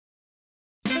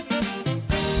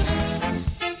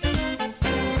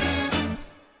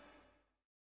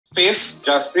Face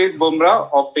Jasprit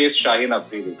Bumrah or face Shaheen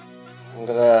Afridi?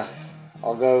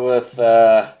 I'll go with,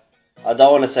 I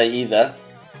don't want to say either,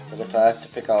 but if I have to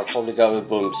pick, I'll probably go with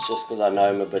Booms, just because I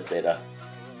know him a bit better.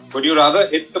 Would you rather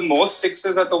hit the most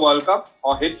sixes at the World Cup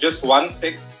or hit just 1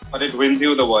 6 but it wins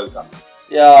you the World Cup?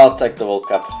 Yeah, I'll take the World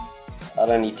Cup. I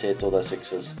don't need to hit all those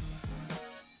sixes.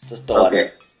 Just the one.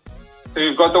 So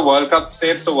you've got the World Cup,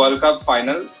 say it's the World Cup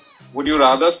final. Would you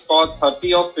rather score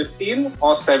 30 or 15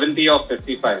 or 70 or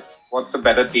 55? What's the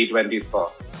better T20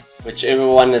 score? Whichever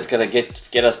one is going to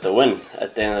get us the win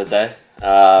at the end of the day.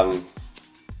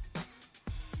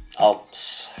 I'll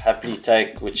happily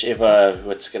take whichever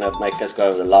what's going to make us go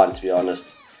over the line, to be honest.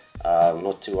 I'm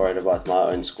not too worried about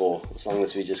my own score, as long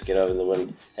as we just get over the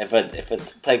win. If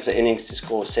it takes an innings to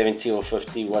score 70 or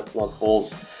 50 whatnot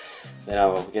balls, then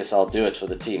I guess I'll do it for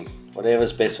the team.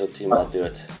 Whatever's best for the team, I'll do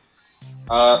it.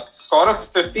 Score of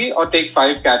 50 or take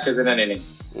 5 catches in an inning?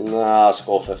 Nah, I'll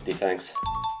score 50, thanks.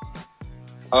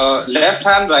 Left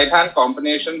hand, right hand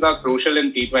combinations are crucial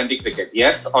in T20 cricket.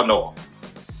 Yes or no?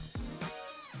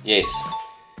 Yes.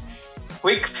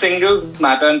 Quick singles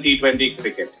matter in T20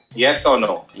 cricket. Yes or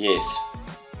no? Yes.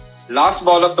 Last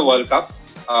ball of the World Cup,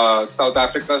 South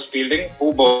Africa's fielding.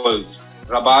 Who bowls?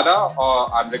 Rabada or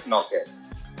Andrik Nokke?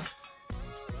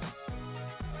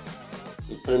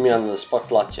 You put me on the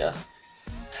spotlight here.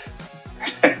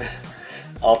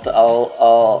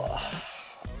 I'll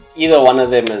either one of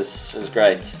them is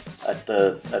great at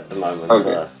the moment,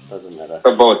 so it doesn't matter.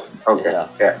 So both. Okay.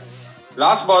 Yeah.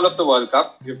 Last ball of the World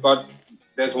Cup,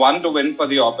 there's one to win for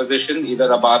the opposition, either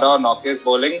Rabada or Nokke is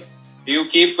bowling. Do you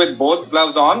keep with both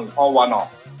gloves on or one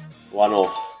off? One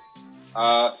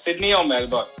off. Sydney or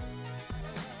Melbourne?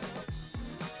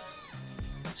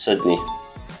 Sydney.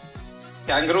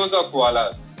 Kangaroos or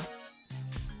koalas?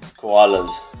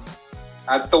 Koalas.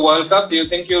 At the World Cup, do you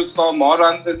think you'll score more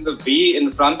runs in the V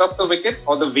in front of the wicket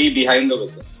or the V behind the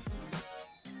wicket?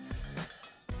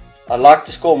 I'd like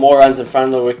to score more runs in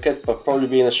front of the wicket, but probably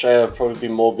be in Australia, probably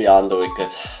be more behind the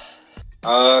wicket.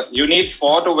 You need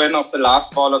 4 to win off the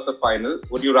last ball of the final.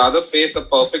 Would you rather face a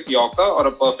perfect Yorker or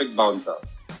a perfect bouncer?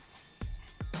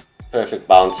 Perfect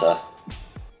bouncer.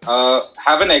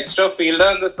 Have an extra fielder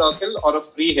in the circle or a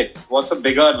free hit? What's a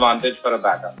bigger advantage for a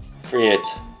batter? Free hit.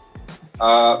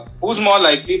 Who's more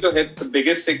likely to hit the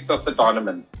biggest 6 of the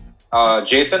tournament?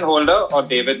 Jason Holder or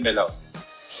David Miller?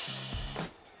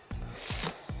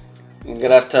 I'm going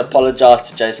to have to apologise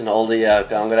to Jason Holder here. I'm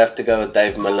going to have to go with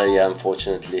Dave Miller here,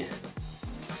 unfortunately.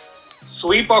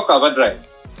 Sweep or cover drive?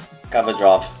 Cover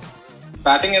drive.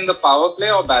 Batting in the power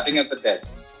play or batting at the death?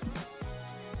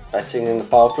 Batting in the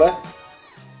power play.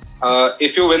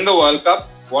 If you win the World Cup,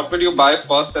 what will you buy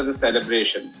first as a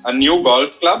celebration? A new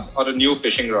golf club or a new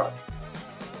fishing rod?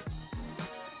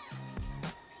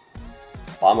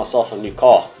 Buy myself a new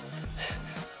car.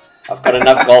 I've got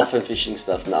enough golf and fishing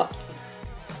stuff now.